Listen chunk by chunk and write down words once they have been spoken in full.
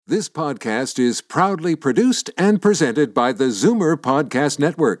This podcast is proudly produced and presented by the Zoomer Podcast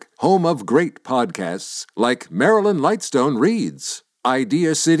Network, home of great podcasts like Marilyn Lightstone Reads,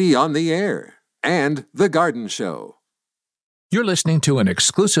 Idea City on the Air, and The Garden Show. You're listening to an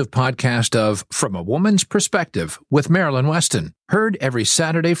exclusive podcast of From a Woman's Perspective with Marilyn Weston, heard every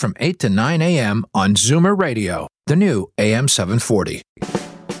Saturday from 8 to 9 a.m. on Zoomer Radio, the new AM 740.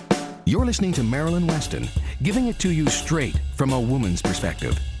 You're listening to Marilyn Weston, giving it to you straight from a woman's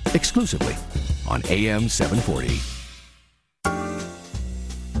perspective, exclusively on AM 740.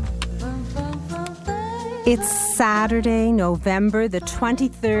 It's Saturday, November the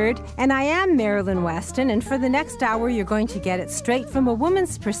 23rd, and I am Marilyn Weston, and for the next hour you're going to get it straight from a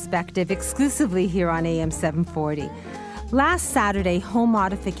woman's perspective exclusively here on AM 740. Last Saturday, home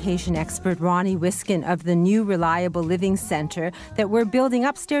modification expert Ronnie Wiskin of the new Reliable Living Centre that we're building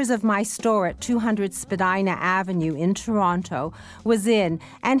upstairs of my store at 200 Spadina Avenue in Toronto was in,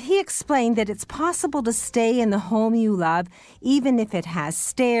 and he explained that it's possible to stay in the home you love even if it has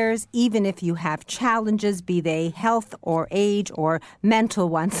stairs, even if you have challenges, be they health or age or mental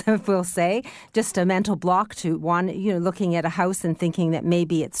ones, we'll say, just a mental block to one, looking at a house and thinking that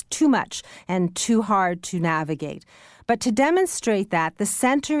maybe it's too much and too hard to navigate. But to demonstrate that, the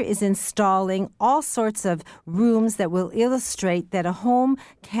center is installing all sorts of rooms that will illustrate that a home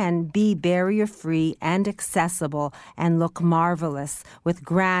can be barrier-free and accessible and look marvelous with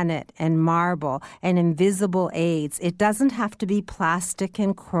granite and marble and invisible aids. It doesn't have to be plastic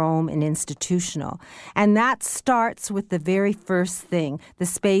and chrome and institutional. And that starts with the very first thing. The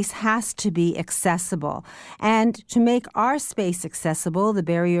space has to be accessible. And to make our space accessible, the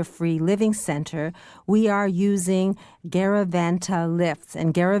Barrier-Free Living Center, we are using Garaventa lifts,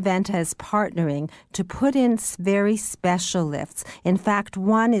 and Garaventa is partnering to put in very special lifts. In fact,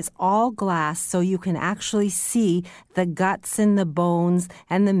 one is all glass, so you can actually see the guts and the bones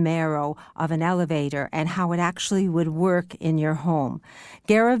and the marrow of an elevator and how it actually would work in your home.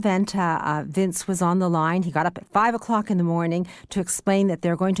 Garaventa, Vince was on the line. He got up at 5 o'clock in the morning to explain that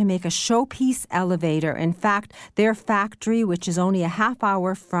they're going to make a showpiece elevator. In fact, their factory, which is only a half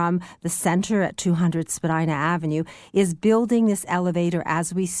hour from the center at 200 Spadina Avenue, is building this elevator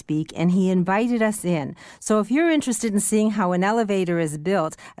as we speak, and he invited us in. So if you're interested in seeing how an elevator is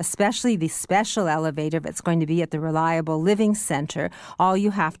built, especially the special elevator that's going to be at the Reliable Living Center, all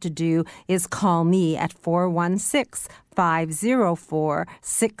you have to do is call me at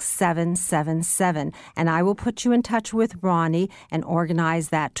 416-504-6777, and I will put you in touch with Ronnie and organize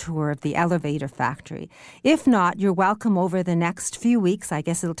that tour of the elevator factory. If not, you're welcome over the next few weeks. I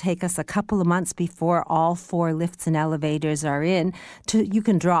guess it'll take us a couple of months before all 4 lifts and elevators are in. You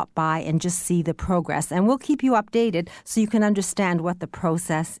can drop by and just see the progress, and we'll keep you updated so you can understand what the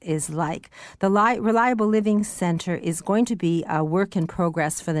process is like. The Reliable Living Center is going to be a work in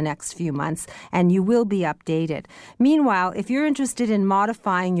progress for the next few months, and you will be updated. Meanwhile, if you're interested in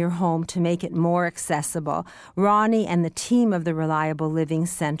modifying your home to make it more accessible, Ronnie and the team of the Reliable Living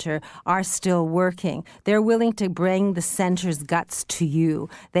Center are still working. They're willing to bring the center's guts to you.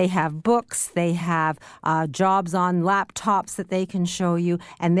 They have books, they have jobs on laptops that they can show you,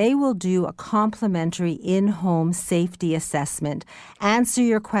 and they will do a complimentary in-home safety assessment, answer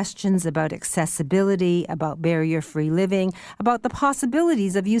your questions about accessibility, about barrier-free living, about the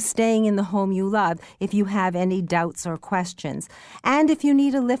possibilities of you staying in the home you love if you have any doubts or questions. And if you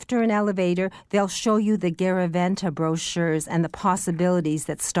need a lift or an elevator, they'll show you the Garaventa brochures and the possibilities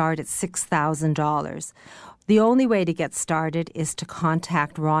that start at $6,000. The only way to get started is to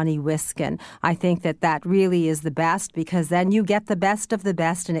contact Ronnie Wiskin. I think that really is the best, because then you get the best of the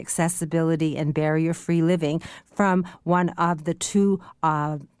best in accessibility and barrier-free living from one of the 2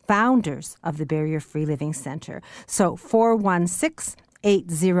 founders of the Barrier-Free Living Center. So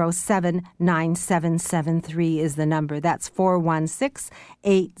 416-807-9773 is the number. That's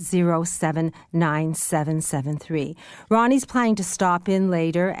 416-807-9773. Ronnie's planning to stop in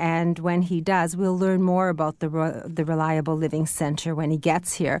later, and when he does, we'll learn more about the Reliable Living Center when he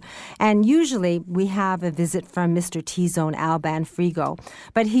gets here. And usually we have a visit from Mr. T-Zone Alban Frigo.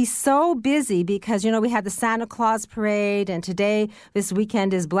 But he's so busy because, we had the Santa Claus Parade, and this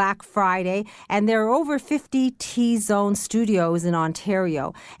weekend is Black Friday, and there are over 50 T-Zone studios in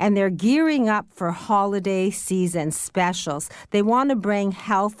Ontario, and they're gearing up for holiday season specials. They want to bring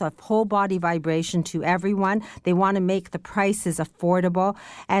health of whole body vibration to everyone. They want to make the prices affordable.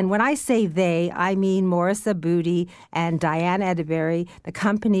 And when I say they, I mean Marissa Booty and Diane Edeberry. The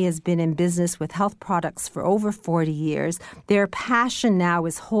company has been in business with health products for over 40 years. Their passion now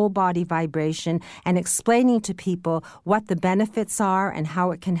is whole body vibration and explaining to people what the benefits are and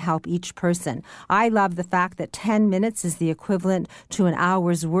how it can help each person. I love the fact that 10 minutes is the equivalent to to an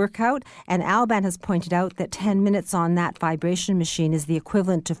hour's workout. And Alban has pointed out that 10 minutes on that vibration machine is the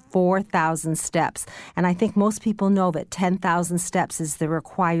equivalent to 4,000 steps. And I think most people know that 10,000 steps is the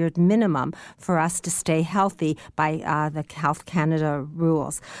required minimum for us to stay healthy by the Health Canada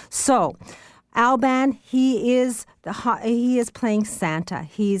rules. So, Alban, he is playing Santa.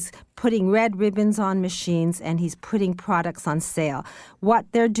 He's putting red ribbons on machines and he's putting products on sale. What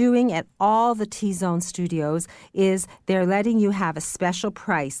they're doing at all the T-Zone studios is they're letting you have a special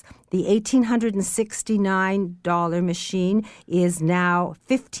price. The $1,869 machine is now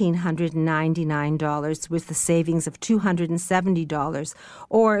 $1,599 with the savings of $270.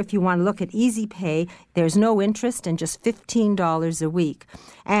 Or if you want to look at Easy Pay, there's no interest and just $15 a week.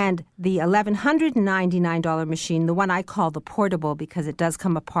 And the $1,199 machine, the one I call the portable because it does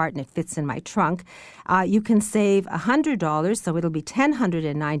come apart and it fits in my trunk, you can save $100, so it'll be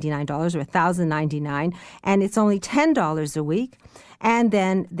 $1,099 or $1,099, and it's only $10 a week. And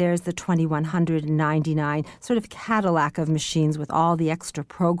then there's the $2,199 sort of Cadillac of machines with all the extra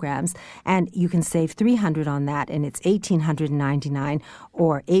programs, and you can save $300 on that, and it's $1,899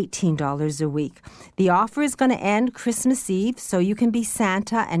 or $18 a week. The offer is going to end Christmas Eve, so you can be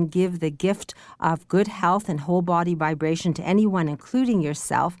Santa and give the gift of good health and whole body vibration to anyone, including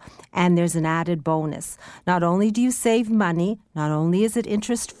yourself, and there's an added bonus. Not only do you save money, not only is it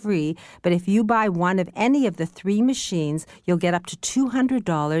interest-free, but if you buy one of any of the 3 machines, you'll get up to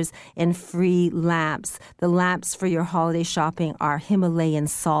 $200 in free lamps. The lamps for your holiday shopping are Himalayan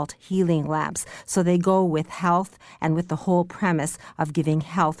salt healing lamps. So they go with health and with the whole premise of giving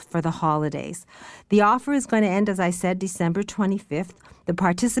health for the holidays. The offer is going to end, as I said, December 25th. The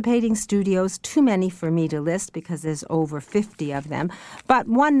participating studios, too many for me to list because there's over 50 of them, but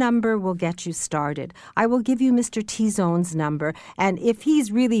one number will get you started. I will give you Mr. T-Zone's number, and if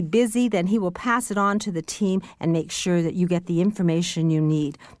he's really busy, then he will pass it on to the team and make sure that you get the information you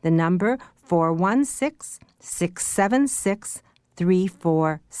need. The number,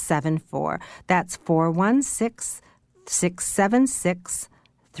 416-676-3474. That's 416-676-3474.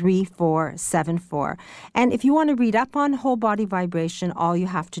 3474. And if you want to read up on whole body vibration, all you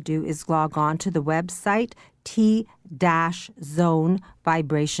have to do is log on to the website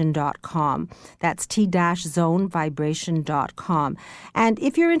t-zonevibration.com. That's t-zonevibration.com. And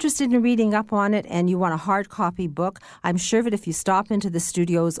if you're interested in reading up on it and you want a hard copy book, I'm sure that if you stop into the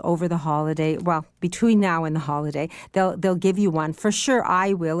studios over the holiday, well, between now and the holiday, they'll give you one. For sure,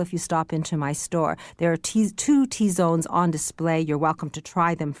 I will if you stop into my store. There are 2 T-Zones on display. You're welcome to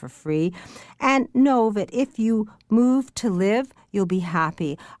try them for free. And know that if you move to live, you'll be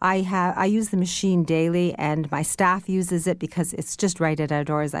happy. I use the machine daily, and my staff uses it because it's just right at our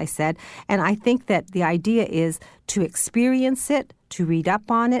door, as I said. And I think that the idea is to experience it, to read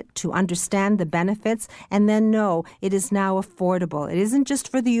up on it, to understand the benefits, and then know it is now affordable. It isn't just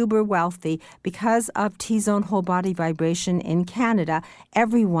for the uber wealthy. Because of T-Zone Whole Body Vibration in Canada,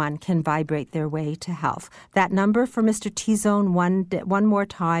 everyone can vibrate their way to health. That number for Mr. T-Zone, one more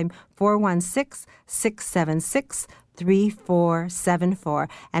time, 416-676-3474.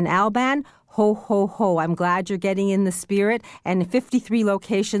 And Alban, ho, ho, ho. I'm glad you're getting in the spirit. And 53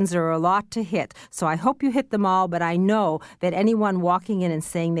 locations are a lot to hit. So I hope you hit them all. But I know that anyone walking in and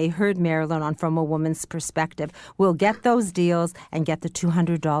saying they heard Marilyn on From a Woman's Perspective will get those deals and get the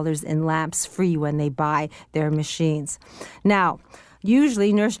 $200 in lamps free when they buy their machines. Now,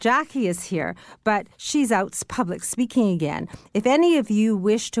 usually Nurse Jackie is here, but she's out public speaking again. If any of you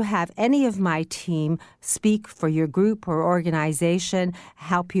wish to have any of my team speak for your group or organization,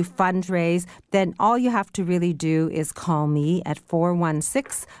 help you fundraise, then all you have to really do is call me at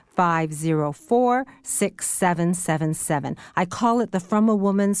 416-504-6777. I call it the From a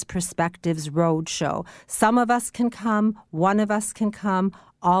Woman's Perspectives Roadshow. Some of us can come, one of us can come,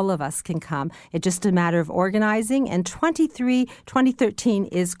 all of us can come. It's just a matter of organizing, and 2013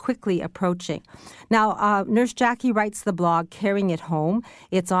 is quickly approaching. Now, Nurse Jackie writes the blog Carrying It Home.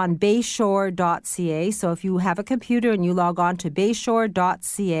 It's on bayshore.ca, so if you have a computer and you log on to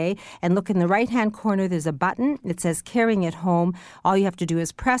bayshore.ca and look in the right-hand corner, there's a button. It says Carrying It Home. All you have to do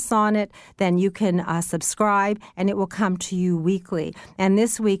is press on it, then you can subscribe, and it will come to you weekly. And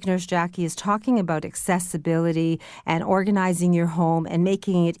this week, Nurse Jackie is talking about accessibility and organizing your home and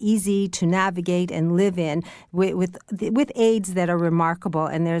making it easy to navigate and live in with aids that are remarkable.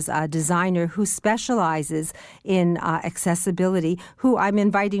 And there's a designer who specializes in accessibility, who I'm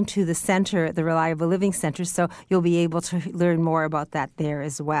inviting to the center, the Reliable Living Center, so you'll be able to learn more about that there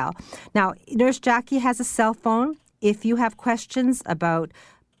as well. Now, Nurse Jackie has a cell phone. If you have questions about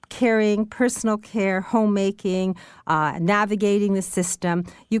caring, personal care, homemaking, navigating the system,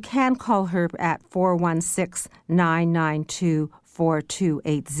 you can call her at 416-992-4444.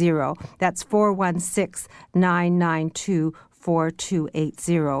 416-992-4280. That's 416-992-4280.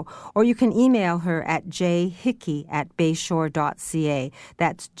 Or you can email her at jhickey@bayshore.ca.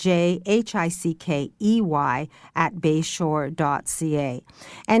 That's jhickey@bayshore.ca.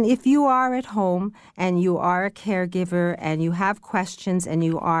 And if you are at home and you are a caregiver and you have questions and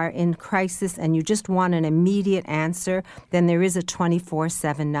you are in crisis and you just want an immediate answer, then there is a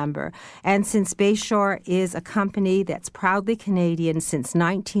 24/7 number. And since Bayshore is a company that's proudly Canadian since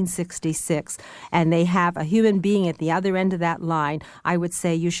 1966, and they have a human being at the other end of that line, I would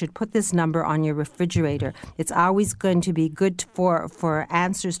say you should put this number on your refrigerator. It's always going to be good for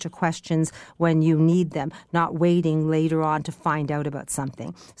answers to questions when you need them, not waiting later on to find out about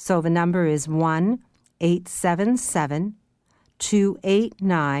something. So the number is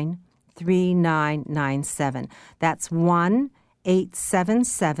 1-877-289-3997. That's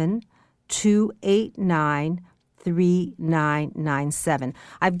 1-877-289-3997.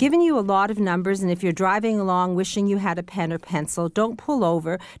 I've given you a lot of numbers, and if you're driving along wishing you had a pen or pencil, don't pull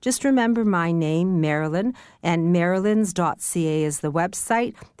over. Just remember my name, Marilyn, and marilyns.ca is the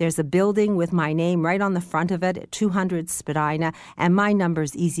website. There's a building with my name right on the front of it at 200 Spadina, and my number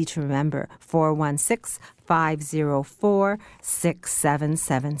is easy to remember,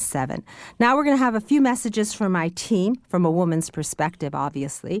 416-504-6777. Now we're going to have a few messages from my team, from a woman's perspective,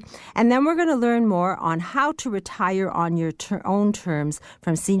 obviously. And then we're going to learn more on how to retire on your own terms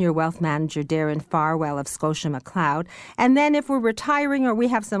from Senior Wealth Manager Darren Farwell of Scotia McLeod. And then if we're retiring or we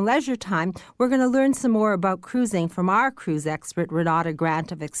have some leisure time, we're going to learn some more about cruising from our cruise expert, Renata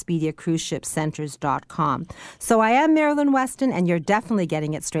Grant of ExpediaCruiseShipCenters.com. So I am Marilyn Weston, and you're definitely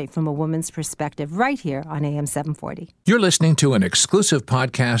getting it straight from a woman's perspective right here on AM 740. You're listening to an exclusive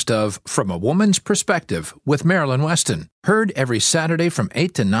podcast of From a Woman's Perspective with Marilyn Weston. Heard every Saturday from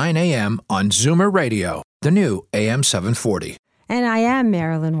 8 to 9 a.m. on Zoomer Radio, the new AM 740. And I am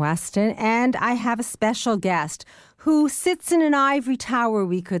Marilyn Weston, and I have a special guest who sits in an ivory tower,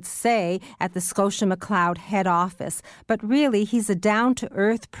 we could say, at the Scotia McLeod head office. But really, he's a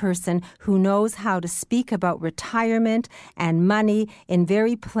down-to-earth person who knows how to speak about retirement and money in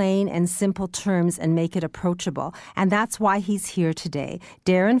very plain and simple terms and make it approachable. And that's why he's here today.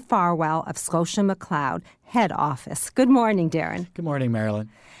 Darren Farwell of Scotia McLeod head office. Good morning, Darren. Good morning,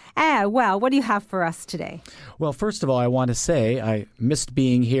 Marilyn. Well, what do you have for us today? Well, first of all, I want to say I missed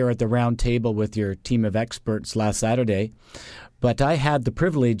being here at the round table with your team of experts last Saturday, but I had the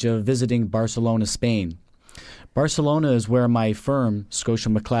privilege of visiting Barcelona, Spain. Barcelona is where my firm, Scotia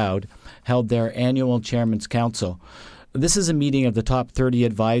McLeod, held their annual Chairman's Council. This is a meeting of the top 30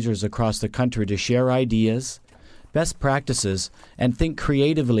 advisors across the country to share ideas, best practices, and think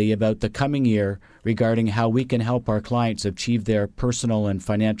creatively about the coming year regarding how we can help our clients achieve their personal and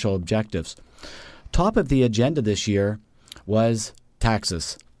financial objectives. Top of the agenda this year was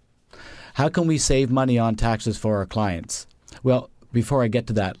taxes. How can we save money on taxes for our clients? Well, before I get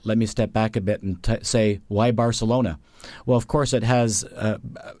to that, let me step back a bit and say, why Barcelona? Well, of course, it has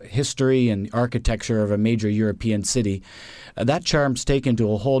history and architecture of a major European city. That charm's taken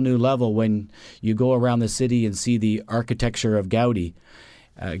to a whole new level when you go around the city and see the architecture of Gaudi.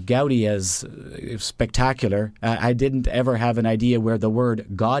 Gaudi is spectacular. I didn't ever have an idea where the word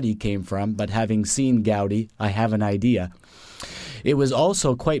Gaudi came from, but having seen Gaudi, I have an idea. It was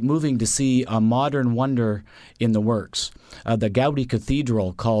also quite moving to see a modern wonder in the works. The Gaudi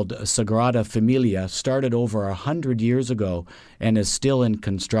Cathedral, called Sagrada Familia, started over 100 years ago and is still in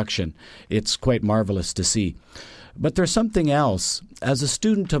construction. It's quite marvelous to see. But there's something else. As a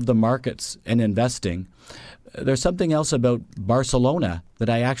student of the markets and investing, there's something else about Barcelona that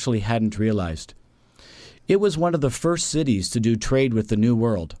I actually hadn't realized. It was one of the first cities to do trade with the New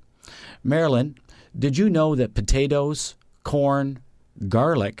World. Marilyn, did you know that potatoes, corn,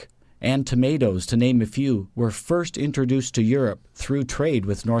 garlic, and tomatoes, to name a few, were first introduced to Europe through trade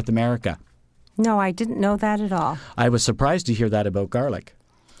with North America? No, I didn't know that at all. I was surprised to hear that about garlic.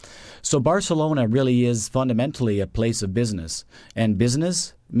 So Barcelona really is fundamentally a place of business, and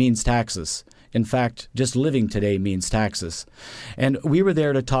business means taxes. In fact, just living today means taxes. And we were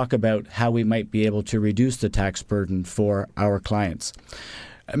there to talk about how we might be able to reduce the tax burden for our clients.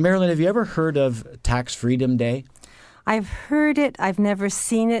 Marilyn, have you ever heard of Tax Freedom Day? I've heard it, I've never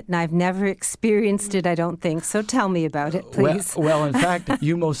seen it, and I've never experienced it, I don't think. So tell me about it, please. Well, in fact,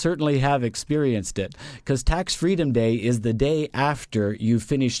 you most certainly have experienced it, because Tax Freedom Day is the day after you've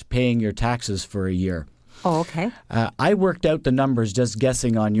finished paying your taxes for a year. Oh, okay. I worked out the numbers just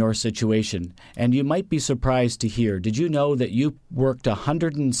guessing on your situation, and you might be surprised to hear. Did you know that you worked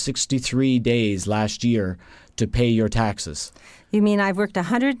 163 days last year to pay your taxes. You mean I've worked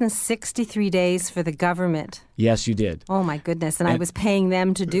 163 days for the government? Yes, you did. Oh, my goodness. And I was paying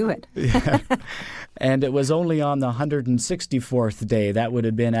them to do it. Yeah. And it was only on the 164th day, that would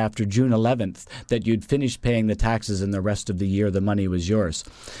have been after June 11th, that you'd finished paying the taxes, and the rest of the year the money was yours.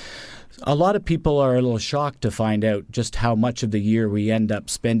 A lot of people are a little shocked to find out just how much of the year we end up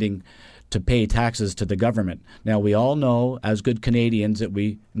spending to pay taxes to the government. Now, we all know, as good Canadians, that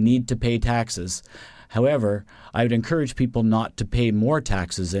we need to pay taxes. However, I would encourage people not to pay more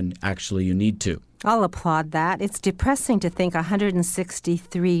taxes than actually you need to. I'll applaud that. It's depressing to think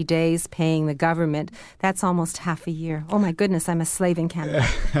 163 days paying the government. That's almost half a year. Oh, my goodness, I'm a slave in Canada.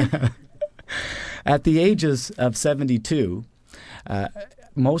 At the ages of 72,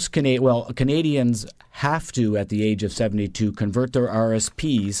 Canadians have to, at the age of 72, convert their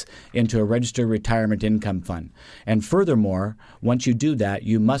RSPs into a registered retirement income fund. And furthermore, once you do that,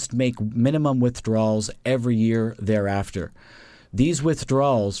 you must make minimum withdrawals every year thereafter. These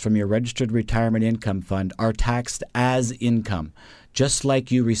withdrawals from your registered retirement income fund are taxed as income, just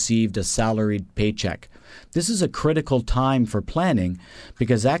like you received a salaried paycheck. This is a critical time for planning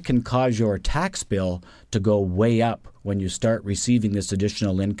because that can cause your tax bill to go way up when you start receiving this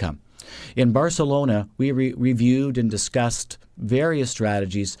additional income. In Barcelona, we reviewed and discussed various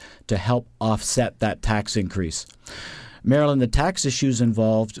strategies to help offset that tax increase. Marilyn, the tax issues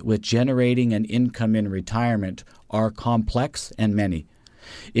involved with generating an income in retirement are complex and many.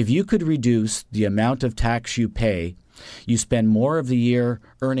 If you could reduce the amount of tax you pay, you spend more of the year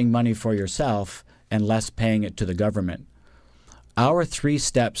earning money for yourself and less paying it to the government. Our 3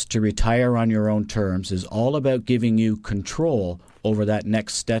 steps to retire on your own terms is all about giving you control over that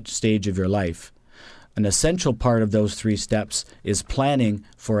next stage of your life. An essential part of those 3 steps is planning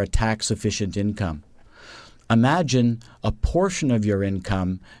for a tax-efficient income. Imagine a portion of your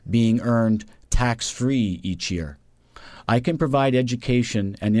income being earned tax-free each year. I can provide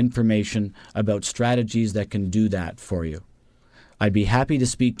education and information about strategies that can do that for you. I'd be happy to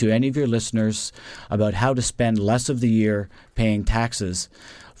speak to any of your listeners about how to spend less of the year paying taxes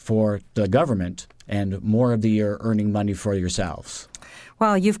for the government and more of the year earning money for yourselves.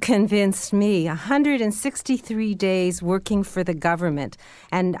 Well, you've convinced me. 163 days working for the government,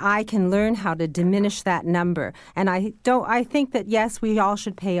 and I can learn how to diminish that number. And I think that, yes, we all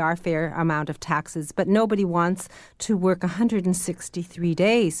should pay our fair amount of taxes, but nobody wants to work 163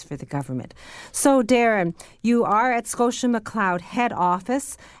 days for the government. So, Darren, you are at Scotia McLeod head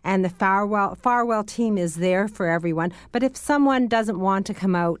office, and the Farwell team is there for everyone. But if someone doesn't want to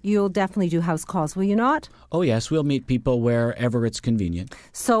come out, you'll definitely do house calls, will you not? Oh, yes, we'll meet people wherever it's convenient.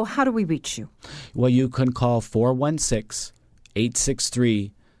 So how do we reach you? Well, you can call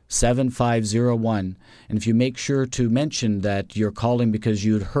 416-863-7501. And if you make sure to mention that you're calling because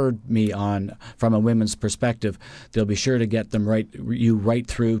you'd heard me on From a Women's Perspective, they'll be sure to get them right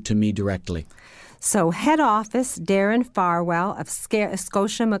through to me directly. So head office, Darren Farwell of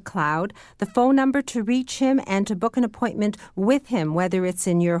Scotia McLeod, the phone number to reach him and to book an appointment with him, whether it's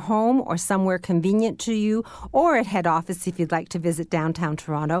in your home or somewhere convenient to you, or at head office if you'd like to visit downtown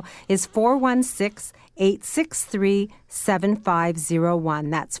Toronto, is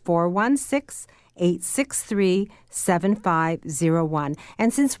 416-863-7501. That's 416-863-7501.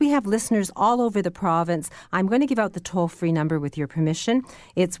 And since we have listeners all over the province, I'm going to give out the toll-free number with your permission.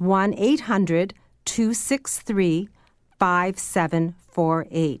 It's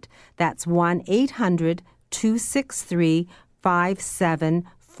 1-800-263-5748. That's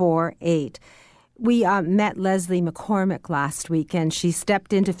 1-800-263-5748. We met Leslie McCormick last week, and she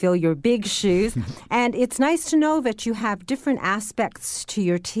stepped in to fill your big shoes. And it's nice to know that you have different aspects to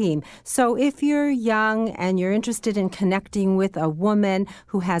your team. So if you're young and you're interested in connecting with a woman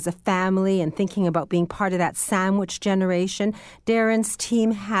who has a family and thinking about being part of that sandwich generation, Darren's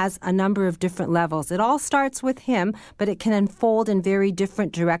team has a number of different levels. It all starts with him, but it can unfold in very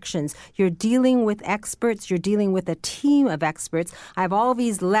different directions. You're dealing with experts. You're dealing with a team of experts. I have all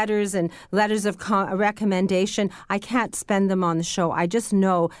these letters and letters of a recommendation. I can't spend them on the show. I just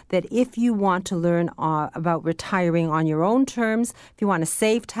know that if you want to learn about retiring on your own terms, if you want to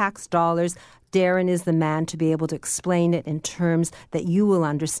save tax dollars, Darren is the man to be able to explain it in terms that you will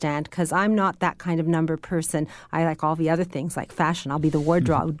understand, because I'm not that kind of number person. I like all the other things like fashion. I'll be the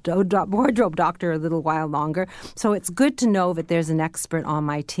wardrobe doctor a little while longer. So it's good to know that there's an expert on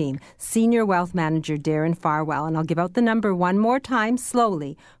my team. Senior Wealth Manager Darren Farwell. And I'll give out the number one more time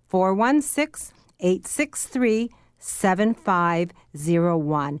slowly. 416-863-5748.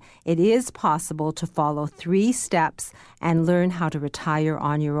 7501. It is possible to follow 3 steps and learn how to retire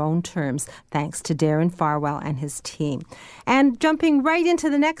on your own terms, thanks to Darren Farwell and his team. And jumping right into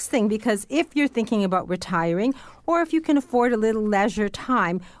the next thing, because if you're thinking about retiring, or if you can afford a little leisure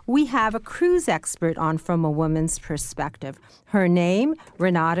time, we have a cruise expert on From a Woman's Perspective. Her name,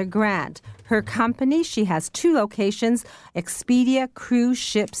 Renata Grant. Her company, she has 2 locations,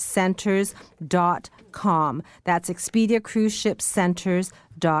 ExpediaCruiseShipCenters.com. That's ExpediaCruiseShipCenters.com.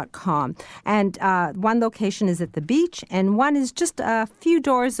 And one location is at the beach, and one is just a few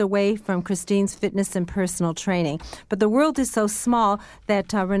doors away from Christine's Fitness and Personal Training. But the world is so small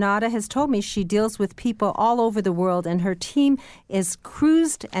that Renata has told me she deals with people all over the world, and her team is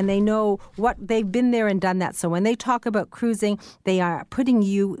cruised, and they know what they've been there and done that. So when they talk about cruising, they are putting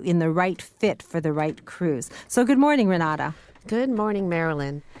you in the right fit for the right cruise. So good morning, Renata. Good morning,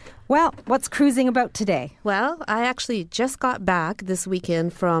 Marilyn. Well, what's cruising about today? Well, I actually just got back this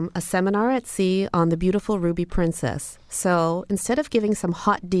weekend from a seminar at sea on the beautiful Ruby Princess. So instead of giving some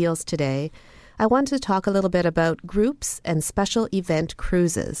hot deals today, I wanted to talk a little bit about groups and special event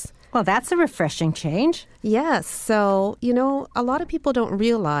cruises. Well, that's a refreshing change. Yes. So, a lot of people don't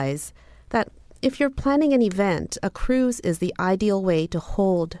realize that if you're planning an event, a cruise is the ideal way to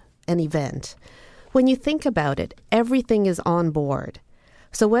hold an event. When you think about it, everything is on board.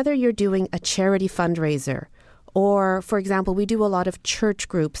 So whether you're doing a charity fundraiser, or, for example, we do a lot of church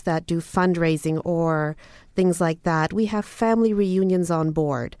groups that do fundraising or things like that. We have family reunions on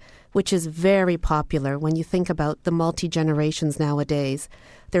board, which is very popular when you think about the multi-generations nowadays.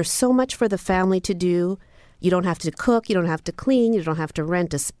 There's so much for the family to do. You don't have to cook, you don't have to clean, you don't have to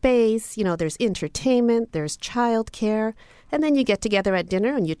rent a space. There's entertainment, there's childcare, and then you get together at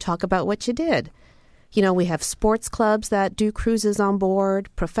dinner and you talk about what you did. We have sports clubs that do cruises on board,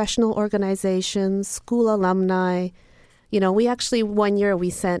 professional organizations, school alumni. We actually, one year, we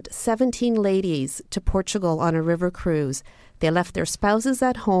sent 17 ladies to Portugal on a river cruise. They left their spouses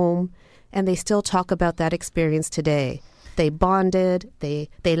at home, and they still talk about that experience today. They bonded, they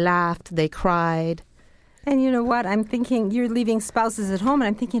laughed, they cried. And you know what? I'm thinking you're leaving spouses at home, and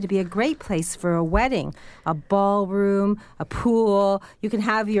I'm thinking it'd be a great place for a wedding, a ballroom, a pool. You can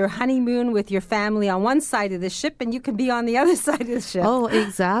have your honeymoon with your family on one side of the ship, and you can be on the other side of the ship. Oh,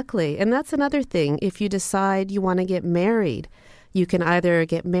 exactly. And that's another thing. If you decide you want to get married, you can either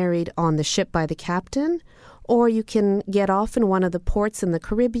get married on the ship by the captain, or you can get off in one of the ports in the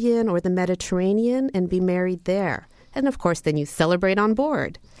Caribbean or the Mediterranean and be married there. And of course, then you celebrate on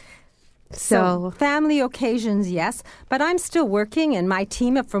board. So family occasions, yes, but I'm still working, and my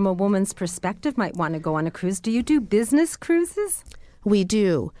team From a Woman's Perspective might want to go on a cruise. Do you do business cruises? We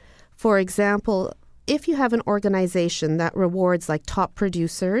do. For example, if you have an organization that rewards like top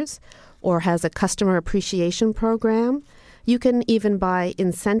producers or has a customer appreciation program, you can even buy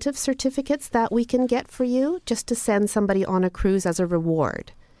incentive certificates that we can get for you just to send somebody on a cruise as a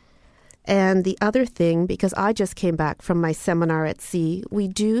reward. And the other thing, because I just came back from my seminar at sea, we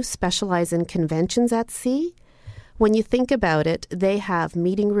do specialize in conventions at sea. When you think about it, they have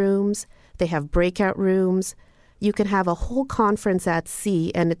meeting rooms, they have breakout rooms. You can have a whole conference at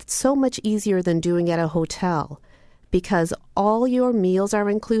sea, and it's so much easier than doing it at a hotel because all your meals are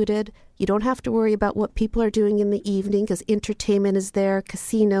included. You don't have to worry about what people are doing in the evening because entertainment is there,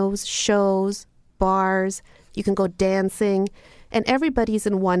 casinos, shows, bars. You can go dancing. And everybody's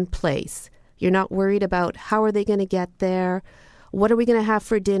in one place. You're not worried about how are they going to get there, what are we going to have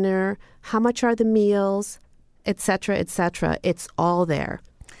for dinner, how much are the meals, etc., etc. It's all there.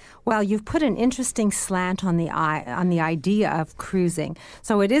 Well, you've put an interesting slant on the idea of cruising.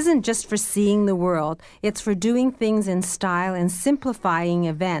 So it isn't just for seeing the world. It's for doing things in style and simplifying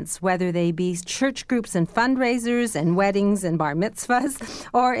events, whether they be church groups and fundraisers and weddings and bar mitzvahs,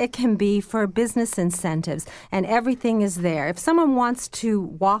 or it can be for business incentives. And everything is there. If someone wants to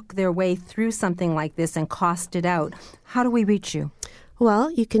walk their way through something like this and cost it out, how do we reach you?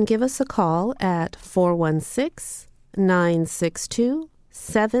 Well, you can give us a call at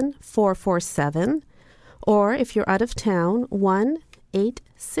 416-962-7447, or if you're out of town,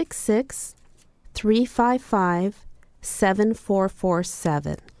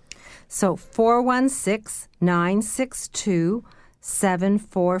 1-866-355-7447. So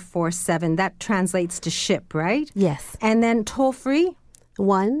 416-962-7447. That translates to ship, right? Yes. And then toll free?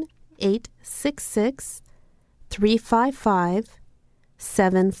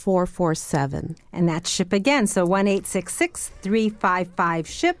 1-866-355-7447. And that's ship again. So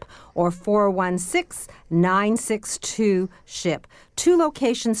 1-866-355-SHIP, or 416-962-SHIP. 2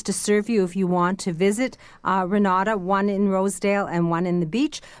 locations to serve you if you want to visit Renata, one in Rosedale and one in the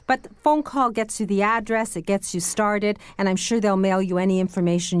Beach. But the phone call gets you the address, it gets you started, and I'm sure they'll mail you any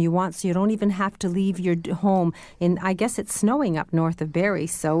information you want, so you don't even have to leave your home. I guess it's snowing up north of Barrie,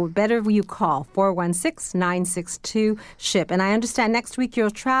 so better you call 416-962-SHIP. And I understand next week you're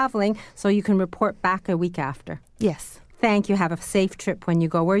traveling, so you can report back a week after. Yes. Thank you. Have a safe trip when you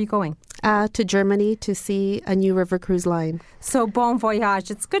go. Where are you going? To Germany to see a new river cruise line. So bon voyage.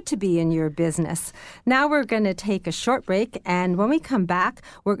 It's good to be in your business. Now we're going to take a short break, and when we come back,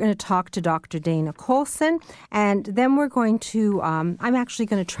 we're going to talk to Dr. Dana Colson, and then we're going to, I'm actually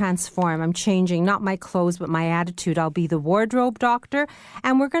going to transform. I'm changing, not my clothes, but my attitude. I'll be the wardrobe doctor,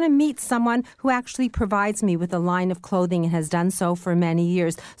 and we're going to meet someone who actually provides me with a line of clothing and has done so for many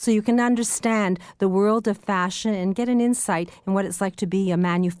years, so you can understand the world of fashion and get an insight in what it's like to be a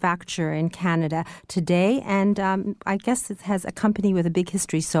manufacturer in Canada today. And I guess it has a company with a big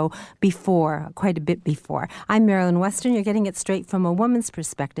history, so quite a bit before. I'm Marilyn Weston. You're getting it straight from a woman's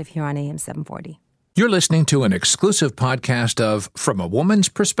perspective here on AM 740. You're listening to an exclusive podcast of From a Woman's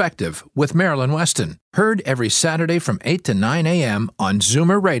Perspective with Marilyn Weston. Heard every Saturday from 8 to 9 a.m. on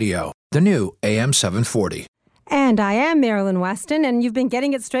Zoomer Radio, the new AM 740. And I am Marilyn Weston, and you've been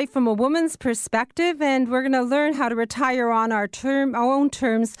getting it straight from a woman's perspective, and we're going to learn how to retire on our own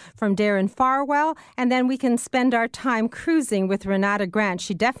terms from Darren Farwell, and then we can spend our time cruising with Renata Grant.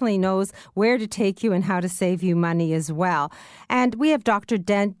 She definitely knows where to take you and how to save you money as well. And we have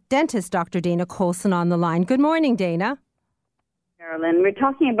dentist Dr. Dana Colson on the line. Good morning, Dana. Marilyn, we're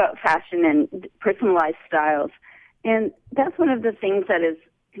talking about fashion and personalized styles, and that's one of the things that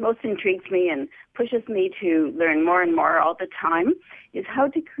most intrigues me and pushes me to learn more and more all the time, is how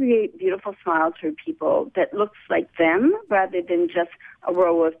to create beautiful smiles for people that looks like them rather than just a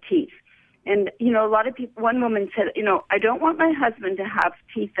row of teeth. And, a lot of people, one woman said, I don't want my husband to have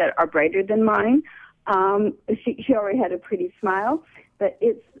teeth that are brighter than mine. She already had a pretty smile, but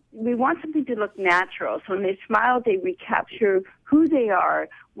we want something to look natural. So when they smile, they recapture who they are,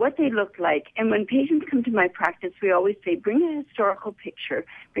 what they look like. And when patients come to my practice, we always say, bring a historical picture.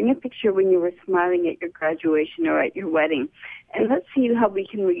 Bring a picture when you were smiling at your graduation or at your wedding. And let's see how we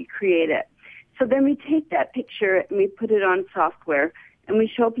can recreate it. So then we take that picture and we put it on software and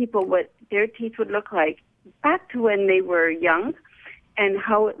we show people what their teeth would look like back to when they were young and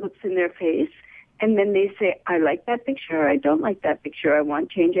how it looks in their face. And then they say, I like that picture, or I don't like that picture, I want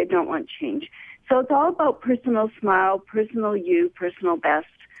change, I don't want change. So it's all about personal smile, personal you, personal best,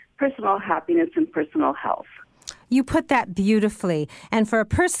 personal happiness, and personal health. You put that beautifully. And for a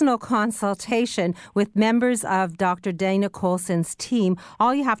personal consultation with members of Dr. Dana Colson's team,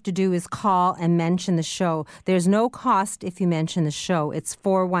 all you have to do is call and mention the show. There's no cost if you mention the show. It's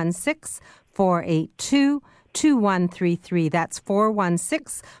 416-482-2133. That's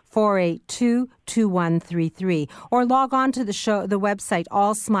 416-482-2133. Or log on to the website,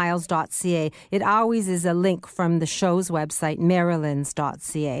 allsmiles.ca. It always is a link from the show's website,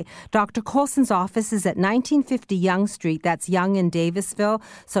 marilyns.ca. Dr. Colson's office is at 1950 Yonge Street. That's Yonge in Davisville.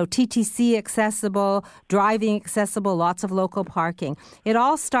 So TTC accessible, driving accessible, lots of local parking. It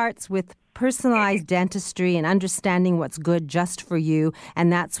all starts with personalized dentistry and understanding what's good just for you,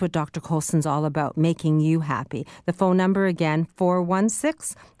 and that's what Dr. Colson's all about, making you happy. The phone number again,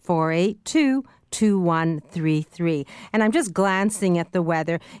 416-482-2133. And I'm just glancing at the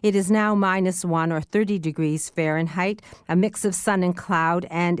weather. It is now -1 or 30 degrees Fahrenheit, a mix of sun and cloud,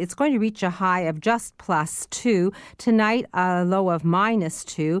 and it's going to reach a high of just +2. Tonight, a low of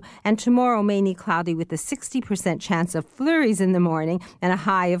 -2, and tomorrow mainly cloudy with a 60% chance of flurries in the morning and a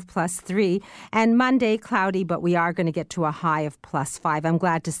high of +3. And Monday, cloudy, but we are going to get to a high of +5. I'm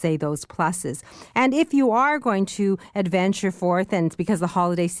glad to say those pluses. And if you are going to adventure forth, and because the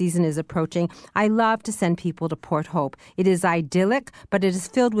holiday season is approaching, I love to send people to Port Hope. It is idyllic, but it is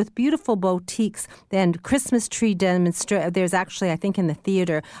filled with beautiful boutiques and Christmas tree demonstration. There's actually, I think, in the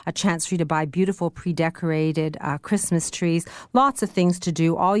theater, a chance for you to buy beautiful pre-decorated Christmas trees. Lots of things to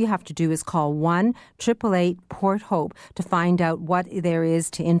do. All you have to do is call 1-888-PORT HOPE to find out what there is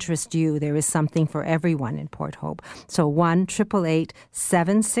to interest you. There is something for everyone in Port Hope. So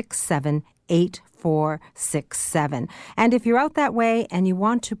 1-888-767-8444. 467. And if you're out that way and you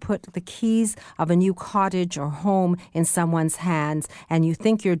want to put the keys of a new cottage or home in someone's hands and you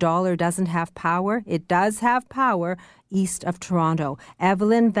think your dollar doesn't have power, it does have power east of Toronto.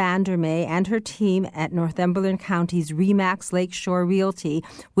 Evelyn Vandermeer and her team at Northumberland County's Remax Lakeshore Realty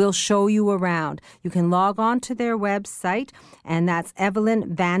will show you around. You can log on to their website, and that's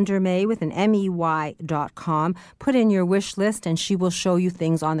Evelyn Vandermeer with an MEY.com. Put in your wish list, and she will show you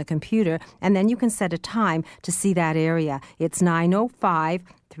things on the computer, and then you can set a time to see that area. It's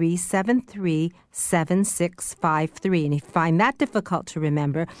 905-373-7653. And if you find that difficult to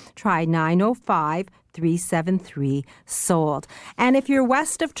remember, try 905-373-SOLD. And if you're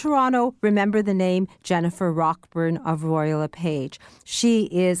west of Toronto, remember the name Jennifer Rockburn of Royal LePage. She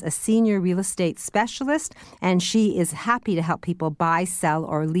is a senior real estate specialist, and she is happy to help people buy, sell,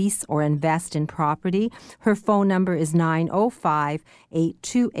 or lease or invest in property. Her phone number is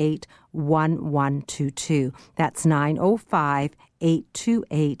 905-828-1122. That's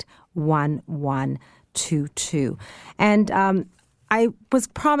 905-828-1122. And I was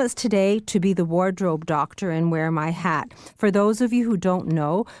promised today to be the wardrobe doctor and wear my hat. For those of you who don't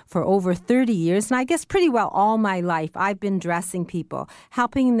know, for over 30 years, and I guess pretty well all my life, I've been dressing people,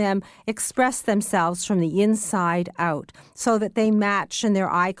 helping them express themselves from the inside out so that they match and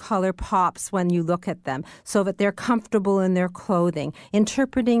their eye color pops when you look at them, so that they're comfortable in their clothing,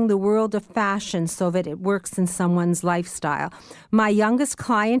 interpreting the world of fashion so that it works in someone's lifestyle. My youngest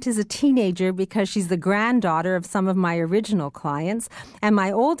client is a teenager because she's the granddaughter of some of my original clients. And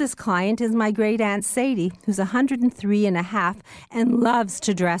my oldest client is my great Aunt Sadie, who's 103 and a half and loves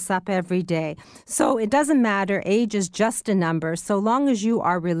to dress up every day. So it doesn't matter. Age is just a number. So long as you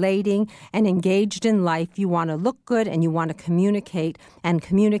are relating and engaged in life, you want to look good and you want to communicate. And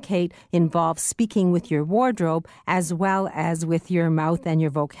communicate involves speaking with your wardrobe as well as with your mouth and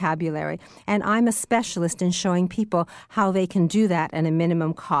your vocabulary. And I'm a specialist in showing people how they can do that at a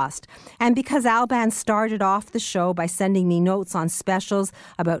minimum cost. And because Alban started off the show by sending me notes on specials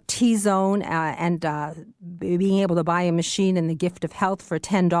about T-Zone and being able to buy a machine and the gift of health for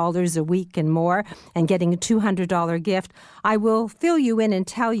 $10 a week and more and getting a $200 gift, I will fill you in and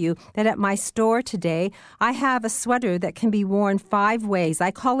tell you that at my store today, I have a sweater that can be worn 5 ways.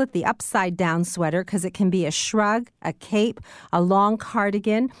 I call it the upside down sweater because it can be a shrug, a cape, a long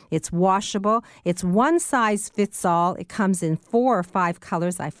cardigan. It's washable. It's one size fits all. It comes in 4 or 5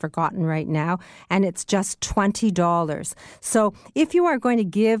 colors. I've forgotten right now. And it's just $20. So if you are going to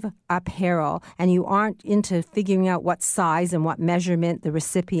give apparel and you aren't into figuring out what size and what measurement the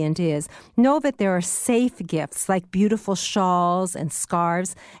recipient is, know that there are safe gifts like beautiful shawls and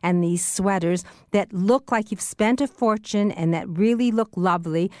scarves and these sweaters that look like you've spent a fortune and that really look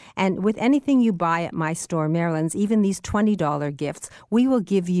lovely. And with anything you buy at my store, Marilyn's, even these $20 gifts, we will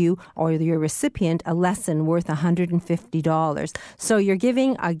give you or your recipient a lesson worth $150. So you're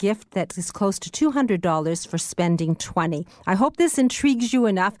giving a gift that is close to $200 for spending $20. I hope this intrigues you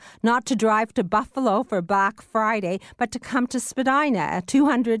enough not to drive to Buffalo for Black Friday, but to come to Spadina,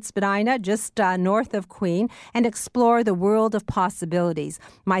 200 Spadina, just north of Queen, and explore the world of possibilities.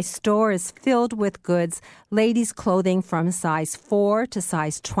 My store is filled with goods, ladies' clothing from size 4 to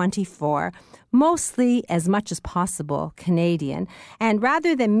size 24. Mostly, as much as possible, Canadian. And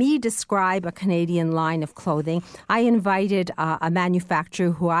rather than me describe a Canadian line of clothing, I invited a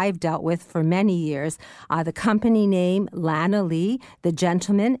manufacturer who I've dealt with for many years, the company name Lana Lee, the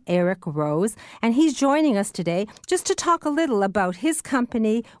gentleman Eric Rose, and he's joining us today just to talk a little about his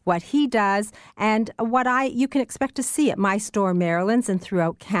company, what he does, and what you can expect to see at my store, Marilyn's, and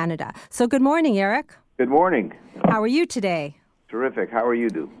throughout Canada. So good morning, Eric. Good morning. How are you today? Terrific. How are you,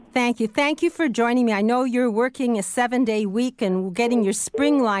 Do? Thank you. Thank you for joining me. I know you're working a 7-day week and getting your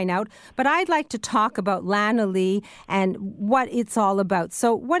spring line out, but I'd like to talk about Lana Lee and what it's all about.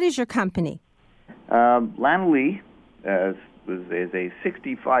 So what is your company? Lana Lee is a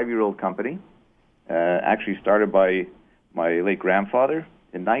 65-year-old company, actually started by my late grandfather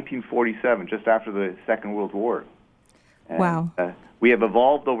in 1947, just after the Second World War. And, wow. We have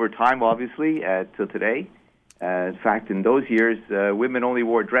evolved over time, obviously, till today. In fact, in those years, women only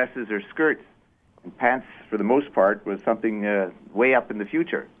wore dresses or skirts, and pants, for the most part, was something way up in the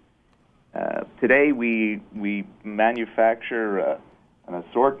future. Today, we manufacture an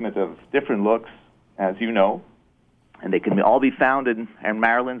assortment of different looks, as you know, and they can all be found in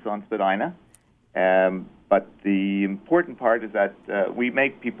Marilyn's on Spadina. But the important part is that we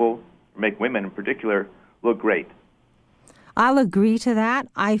make women in particular, look great. I'll agree to that.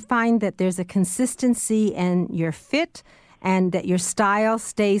 I find that there's a consistency in your fit and that your style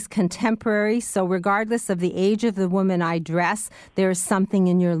stays contemporary. So regardless of the age of the woman I dress, there is something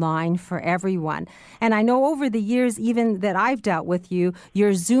in your line for everyone. And I know over the years, even that I've dealt with you,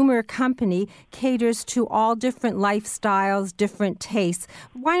 your Zoomer company caters to all different lifestyles, different tastes.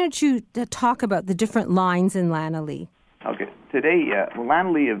 Why don't you talk about the different lines in Lana Lee? Okay. Today,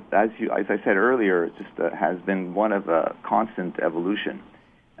 Lana Lee, as I said earlier, just has been one of a constant evolution.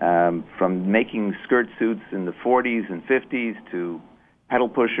 From making skirt suits in the 40s and 50s to pedal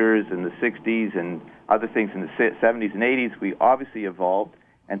pushers in the 60s and other things in the 70s and 80s, we obviously evolved.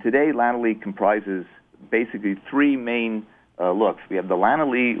 And today, Lana Lee comprises basically three main looks. We have the Lana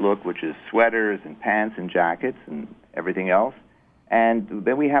Lee look, which is sweaters and pants and jackets and everything else. And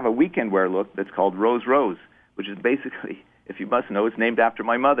then we have a weekend wear look that's called Rose Rose, which is basically, if you must know, it's named after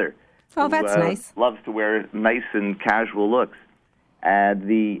my mother. Oh, that's nice. Loves to wear nice and casual looks. And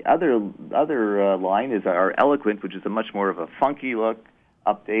the other line is our Eloquent, which is a much more of a funky look,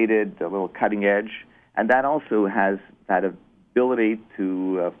 updated, a little cutting edge. And that also has that ability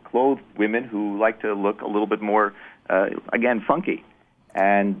to clothe women who like to look a little bit more, again, funky.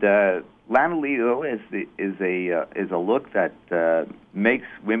 And Lana Lee, though, is a look that makes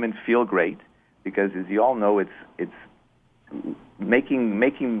women feel great, because, as you all know, it's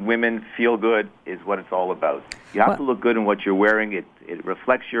making women feel good is what it's all about. You have to look good in what you're wearing. It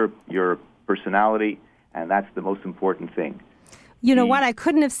reflects your personality, and that's the most important thing. You know what? I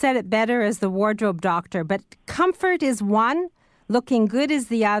couldn't have said it better as the wardrobe doctor, but comfort is one, looking good is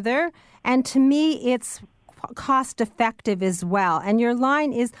the other, and to me, it's cost-effective as well. And your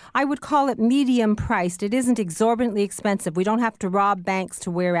line is, I would call it medium-priced. It isn't exorbitantly expensive. We don't have to rob banks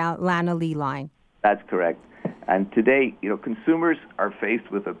to wear out Lana Lee line. That's correct. And today, consumers are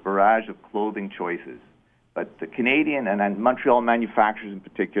faced with a barrage of clothing choices. But the Canadian and Montreal manufacturers in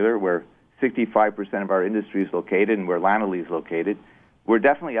particular, where 65% of our industry is located and where Lana Lee is located, we're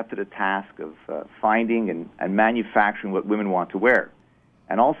definitely up to the task of finding and manufacturing what women want to wear.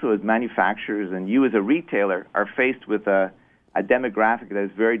 And also, as manufacturers and you as a retailer are faced with a demographic that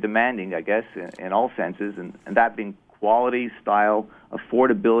is very demanding, I guess, in all senses, and that being quality, style,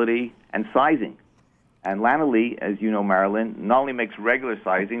 affordability, and sizing. And Lana Lee, as you know, Marilyn, not only makes regular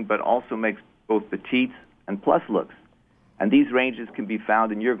sizing, but also makes both petites and plus looks. And these ranges can be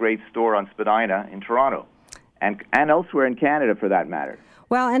found in your great store on Spadina in Toronto, and elsewhere in Canada, for that matter.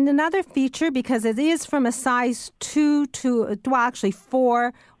 Well, and another feature, because it is from a size 2 to, well, actually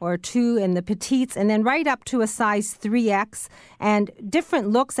 4 or 2 in the petites, and then right up to a size 3X, and different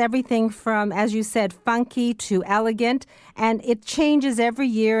looks, everything from, as you said, funky to elegant, and it changes every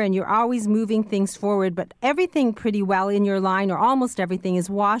year, and you're always moving things forward, but everything pretty well in your line, or almost everything, is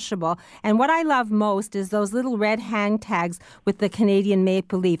washable. And what I love most is those little red hand tags with the Canadian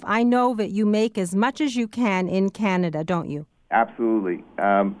maple leaf. I know that you make as much as you can in Canada, don't you? Absolutely.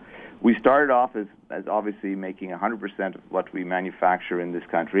 We started off as obviously making 100% of what we manufacture in this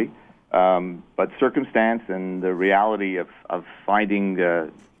country, but circumstance and the reality of finding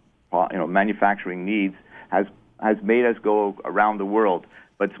manufacturing needs has made us go around the world.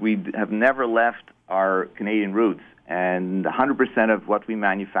 But we have never left our Canadian roots, and 100% of what we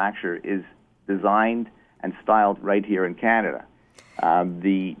manufacture is designed and styled right here in Canada.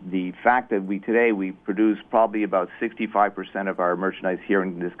 The fact that we produce probably about 65% of our merchandise here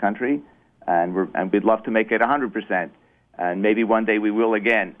in this country, and we'd love to make it 100%, and maybe one day we will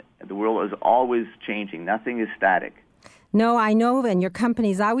again. The world is always changing. Nothing is static. No, I know, and your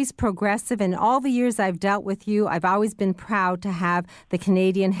company is always progressive. And all the years I've dealt with you, I've always been proud to have the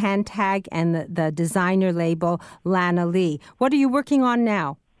Canadian hand tag and the designer label Lana Lee. What are you working on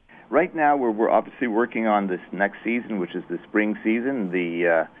now? Right now, we're obviously working on this next season, which is the spring season.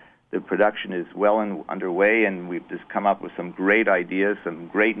 The production is well underway, and we've just come up with some great ideas, some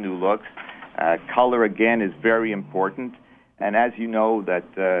great new looks. Color, again, is very important. And as you know,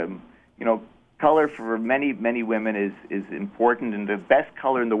 color for many, many women is important, and the best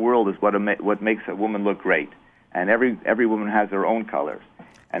color in the world is what makes a woman look great. And every woman has her own colors.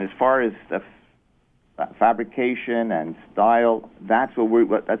 And as far as the fabrication and style, that's what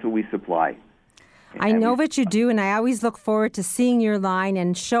we supply. I know what you do, and I always look forward to seeing your line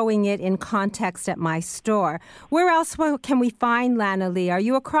and showing it in context at my store. Where else can we find Lana Lee? Are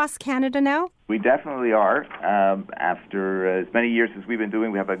you across Canada now? We definitely are. After as many years as we've been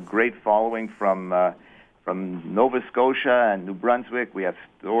doing, we have a great following from Nova Scotia and New Brunswick. We have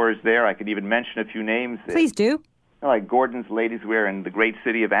stores there. I could even mention a few names. Please do. Like Gordon's Ladies Wear in the great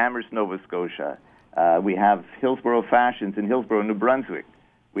city of Amherst, Nova Scotia. We have Hillsborough Fashions in Hillsborough, New Brunswick.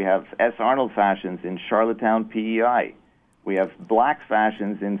 We have S. Arnold Fashions in Charlottetown, PEI. We have Black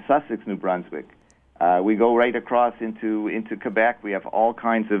Fashions in Sussex, New Brunswick. We go right across into Quebec. We have all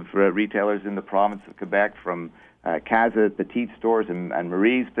kinds of retailers in the province of Quebec, from Casa Petite stores and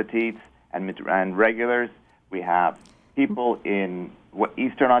Marie's Petites and regulars. We have people in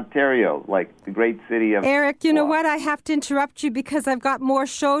Eastern Ontario, like the great city of... Eric, you know what? I have to interrupt you because I've got more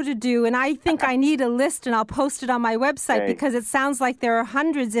show to do, and I think I need a list, and I'll post it on my website because it sounds like there are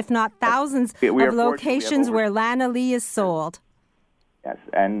hundreds, if not thousands, of locations where Lana Lee is sold. Yes,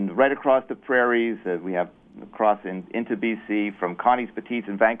 and right across the prairies, we have across into BC, from Connie's Petites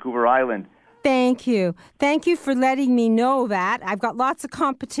in Vancouver Island. Thank you. Thank you for letting me know that. I've got lots of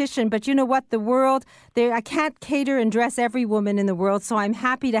competition, but you know what? The world, I can't cater and dress every woman in the world, so I'm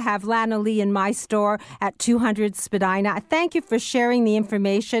happy to have Lana Lee in my store at 200 Spadina. Thank you for sharing the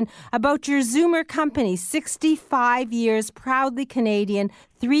information about your Zoomer company, 65 years, proudly Canadian,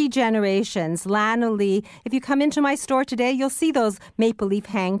 3 generations, Lana Lee. If you come into my store today, you'll see those maple leaf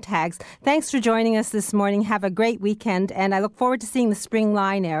hang tags. Thanks for joining us this morning. Have a great weekend, and I look forward to seeing the spring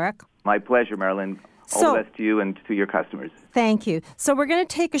line, Eric. My pleasure, Marilyn. All the best to you and to your customers. Thank you. So we're going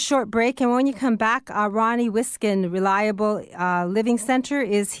to take a short break, and when you come back, Ronnie Wiskin, Reliable Living Center,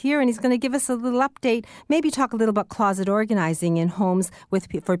 is here, and he's going to give us a little update, maybe talk a little about closet organizing in homes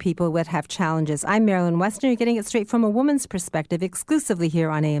for people that have challenges. I'm Marilyn Weston. You're getting it straight from a woman's perspective, exclusively here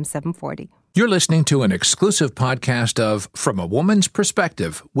on AM 740. You're listening to an exclusive podcast of From a Woman's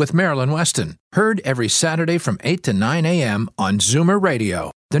Perspective with Marilyn Weston. Heard every Saturday from 8 to 9 a.m. on Zoomer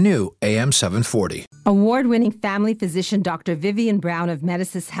Radio, the new AM 740. Award-winning family physician Dr. Vivian Brown of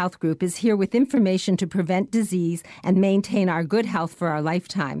Medicis Health Group is here with information to prevent disease and maintain our good health for our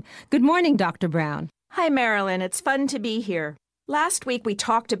lifetime. Good morning, Dr. Brown. Hi, Marilyn. It's fun to be here. Last week, we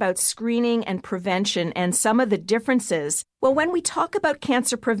talked about screening and prevention and some of the differences. Well, when we talk about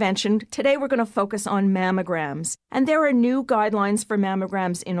cancer prevention, today we're going to focus on mammograms. And there are new guidelines for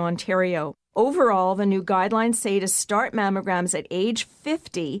mammograms in Ontario. Overall, the new guidelines say to start mammograms at age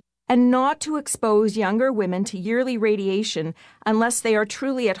 50 and not to expose younger women to yearly radiation unless they are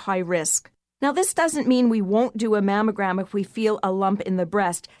truly at high risk. Now, this doesn't mean we won't do a mammogram if we feel a lump in the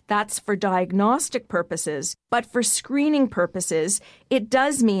breast. That's for diagnostic purposes. But for screening purposes, it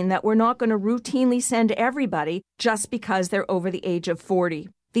does mean that we're not going to routinely send everybody just because they're over the age of 40.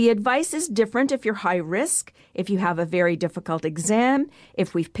 The advice is different if you're high risk, if you have a very difficult exam,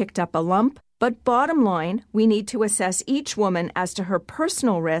 if we've picked up a lump. But bottom line, we need to assess each woman as to her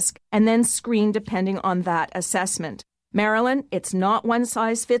personal risk and then screen depending on that assessment. Marilyn, it's not one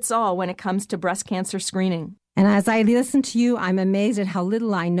size fits all when it comes to breast cancer screening. And as I listen to you, I'm amazed at how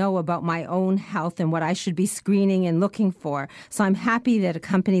little I know about my own health and what I should be screening and looking for. So I'm happy that a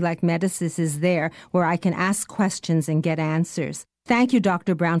company like Medicis is there where I can ask questions and get answers. Thank you,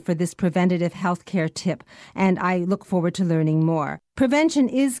 Dr. Brown, for this preventative health care tip, and I look forward to learning more. Prevention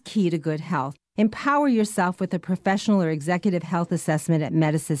is key to good health. Empower yourself with a professional or executive health assessment at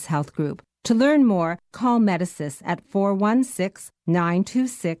Medicis Health Group. To learn more, call Medicis at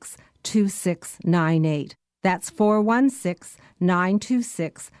 416-926-2698. That's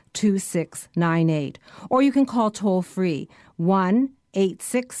 416-926-2698. Or you can call toll-free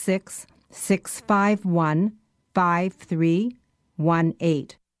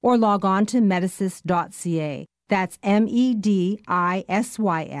 1-866-651-5318. Or log on to medicis.ca. That's medisys.ca.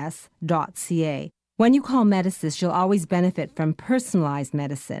 When you call Medicis, you'll always benefit from personalized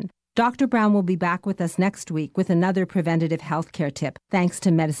medicine. Dr. Brown will be back with us next week with another preventative health care tip, thanks to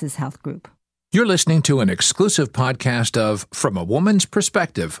Medicis Health Group. You're listening to an exclusive podcast of From a Woman's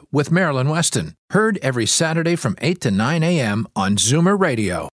Perspective with Marilyn Weston. Heard every Saturday from 8 to 9 a.m. on Zoomer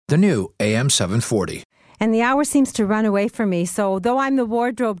Radio, the new AM 740. And the hour seems to run away from me. So though I'm the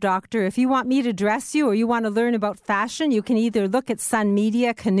wardrobe doctor, if you want me to dress you or you want to learn about fashion, you can either look at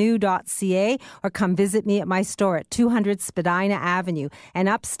sunmediacanoe.ca or come visit me at my store at 200 Spadina Avenue. And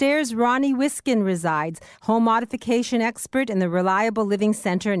upstairs, Ronnie Wiskin resides, home modification expert in the Reliable Living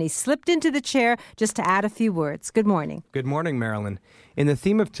Center, and he slipped into the chair just to add a few words. Good morning. Good morning, Marilyn. In the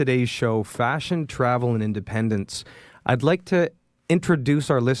theme of today's show, fashion, travel, and independence, I'd like to introduce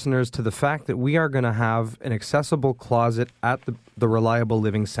our listeners to the fact that we are going to have an accessible closet at the Reliable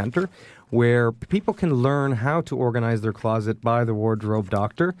Living Center where people can learn how to organize their closet by the wardrobe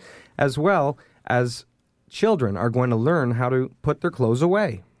doctor, as well as children are going to learn how to put their clothes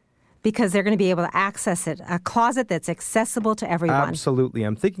away. Because they're going to be able to access it, a closet that's accessible to everyone. Absolutely.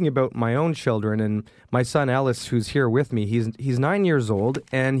 I'm thinking about my own children and my son Ellis, who's here with me. He's 9 years old,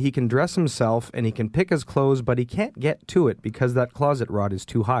 and he can dress himself, and he can pick his clothes, but he can't get to it because that closet rod is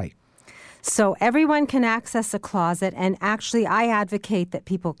too high. So everyone can access a closet, and actually I advocate that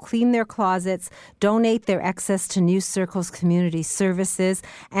people clean their closets, donate their excess to New Circles Community Services,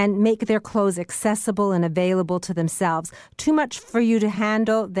 and make their clothes accessible and available to themselves. Too much for you to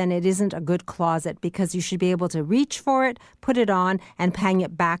handle, then it isn't a good closet, because you should be able to reach for it, put it on, and hang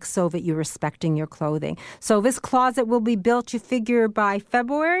it back so that you're respecting your clothing. So this closet will be built, you figure, by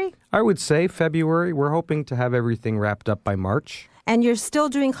February? I would say February. We're hoping to have everything wrapped up by March. And you're still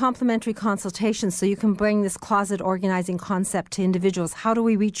doing complimentary consultations, so you can bring this closet organizing concept to individuals. How do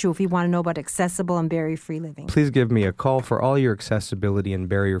we reach you if you want to know about accessible and barrier-free living? Please give me a call for all your accessibility and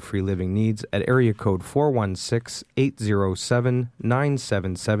barrier-free living needs at area code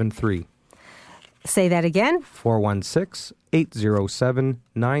 416-807-9773. Say that again.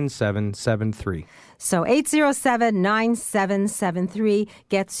 416-807-9773. So 807-9773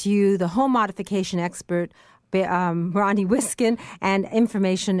 gets you the home modification expert, Ronnie Wiskin, and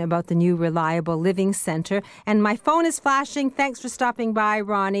information about the new Reliable Living Center. And my phone is flashing. Thanks for stopping by,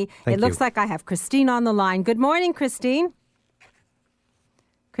 Ronnie. Thank it looks like I have Christine on the line. Good morning, Christine.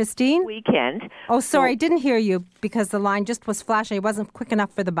 Christine? Weekend. Oh, sorry, I didn't hear you because the line just was flashing. It wasn't quick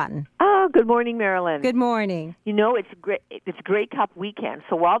enough for the button. Oh, good morning, Marilyn. Good morning. You know, it's Grey Cup weekend,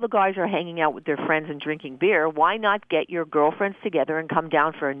 so while the guys are hanging out with their friends and drinking beer, why not get your girlfriends together and come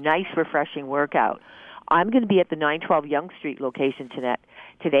down for a nice, refreshing workout? I'm going to be at the 912 Yonge Street location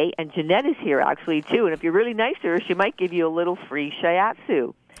today, and Jeanette is here actually too. And if you're really nice to her, she might give you a little free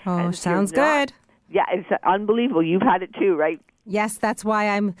shiatsu. Oh, sounds good. Yeah, it's unbelievable. You've had it too, right? Yes, that's why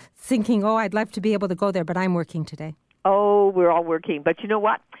I'm thinking, I'd love to be able to go there, but I'm working today. Oh, we're all working. But you know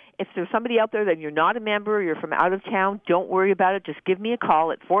what? If there's somebody out there that you're not a member, you're from out of town, don't worry about it. Just give me a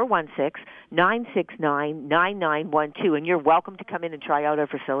call at 416-969-9912, and you're welcome to come in and try out our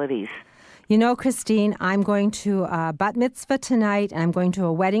facilities. You know, Christine, I'm going to a bat mitzvah tonight, and I'm going to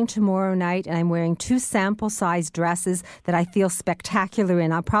a wedding tomorrow night, and I'm wearing 2 sample-sized dresses that I feel spectacular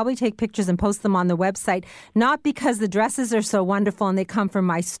in. I'll probably take pictures and post them on the website, not because the dresses are so wonderful and they come from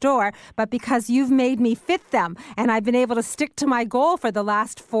my store, but because you've made me fit them, and I've been able to stick to my goal for the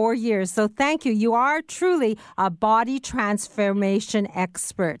last 4 years. So thank you. You are truly a body transformation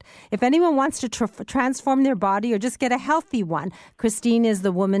expert. If anyone wants to transform their body or just get a healthy one, Christine is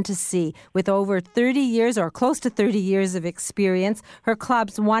the woman to see. With over 30 years or close to 30 years of experience. Her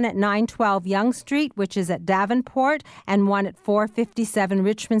clubs, one at 912 Yonge Street, which is at Davenport, and one at 457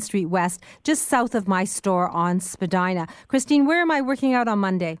 Richmond Street West, just south of my store on Spadina. Christine, where am I working out on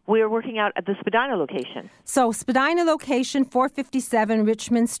Monday? We're working out at the Spadina location. So Spadina location, 457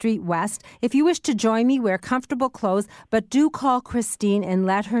 Richmond Street West. If you wish to join me, wear comfortable clothes, but do call Christine and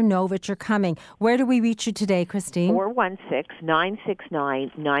let her know that you're coming. Where do we reach you today, Christine?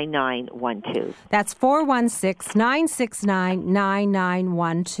 416-969-9912. That's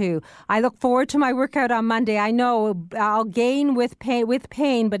 416-969-9912. I look forward to my workout on Monday. I know I'll gain with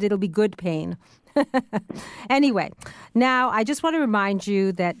pain, but it'll be good pain. Anyway, now I just want to remind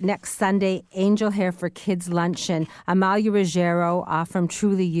you that next Sunday, Angel Hair for Kids Luncheon, Amalia Ruggiero from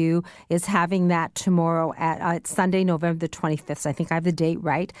Truly You is having that tomorrow at Sunday, November the 25th. So I think I have the date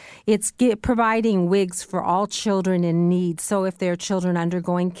right. It's providing wigs for all children in need. So if there are children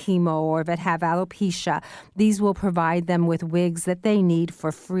undergoing chemo or that have alopecia, these will provide them with wigs that they need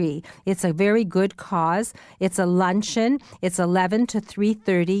for free. It's a very good cause. It's a luncheon. It's 11 to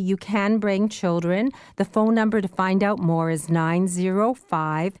 3:30. You can bring children. The phone number to find out more is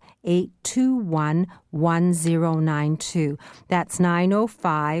 905-821-1092. That's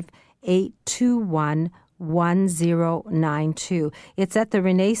 905-821-1092. It's at the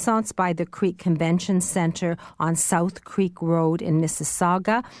Renaissance by the Creek Convention Center on South Creek Road in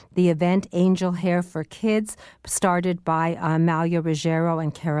Mississauga. The event, Angel Hair for Kids, started by Amalia Ruggiero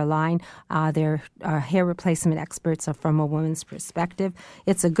and Caroline. They're hair replacement experts from a woman's perspective.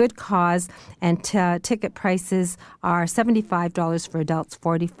 It's a good cause, and ticket prices are $75 for adults,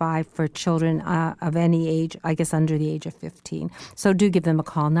 $45 for children of any age, I guess under the age of 15. So do give them a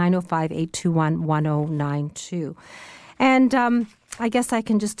call, 905-821-1092. And I guess I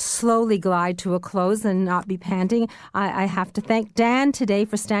can just slowly glide to a close and not be panting. I have to thank Dan today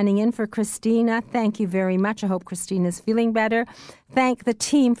for standing in for Christina. Thank you very much. I hope Christina's feeling better. Thank the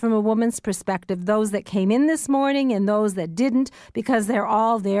team from a woman's perspective, those that came in this morning and those that didn't, because they're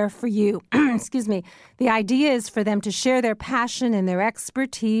all there for you. Excuse me. The idea is for them to share their passion and their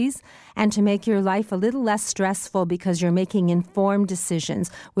expertise and to make your life a little less stressful because you're making informed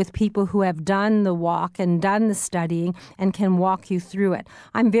decisions with people who have done the walk and done the studying and can walk you through it.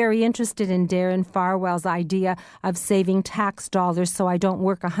 I'm very interested in Darren Farwell's idea of saving tax dollars so I don't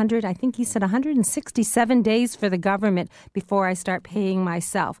work 167 days for the government before I start start paying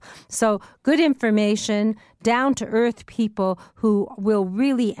myself. So good information, down-to-earth people who will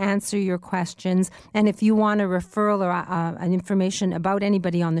really answer your questions. And if you want a referral or an information about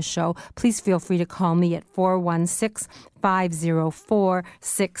anybody on the show, please feel free to call me at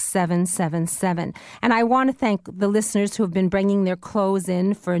 416-504-6777. And I want to thank the listeners who have been bringing their clothes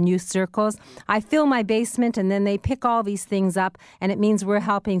in for Youth Circles. I fill my basement and then they pick all these things up, and it means we're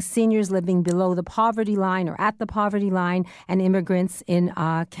helping seniors living below the poverty line or at the poverty line and immigrants in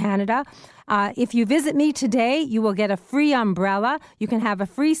Canada. If you visit me today, you will get a free umbrella. You can have a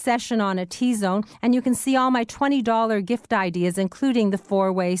free session on a T-zone, and you can see all my $20 gift ideas, including the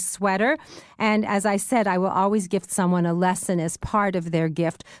 4-way sweater. And as I said, I will always gift someone a lesson as part of their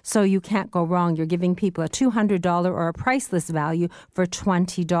gift, so you can't go wrong. You're giving people a $200 or a priceless value for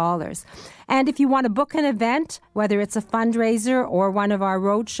 $20. And if you want to book an event, whether it's a fundraiser or one of our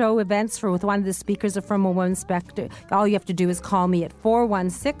roadshow events with one of the speakers from a women's perspective, all you have to do is call me at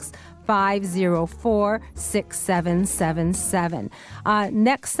 416-504-6777.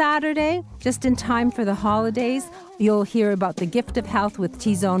 Next Saturday, just in time for the holidays, you'll hear about the gift of health with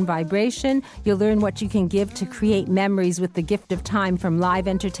T-Zone Vibration. You'll learn what you can give to create memories with the gift of time from live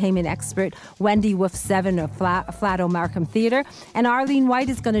entertainment expert Wendy Wolf-Seven of Flato Markham Theatre. And Arlene White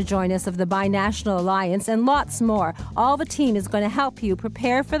is going to join us of the Binational Alliance and lots more. All the team is going to help you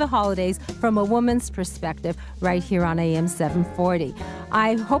prepare for the holidays from a woman's perspective right here on AM 740.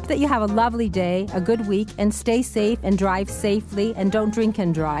 I hope that you have a lovely day, a good week, and stay safe and drive safely, and don't drink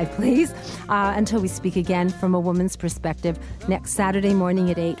and drive, please, until we speak again from a woman's perspective next Saturday morning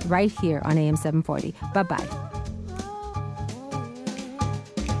at 8 right here on AM 740. Bye-bye.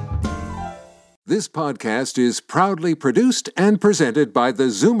 This podcast is proudly produced and presented by the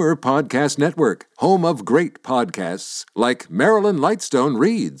Zoomer Podcast Network, home of great podcasts like Marilyn Lightstone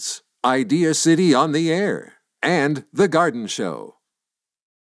Reads, Idea City on the Air, and The Garden Show.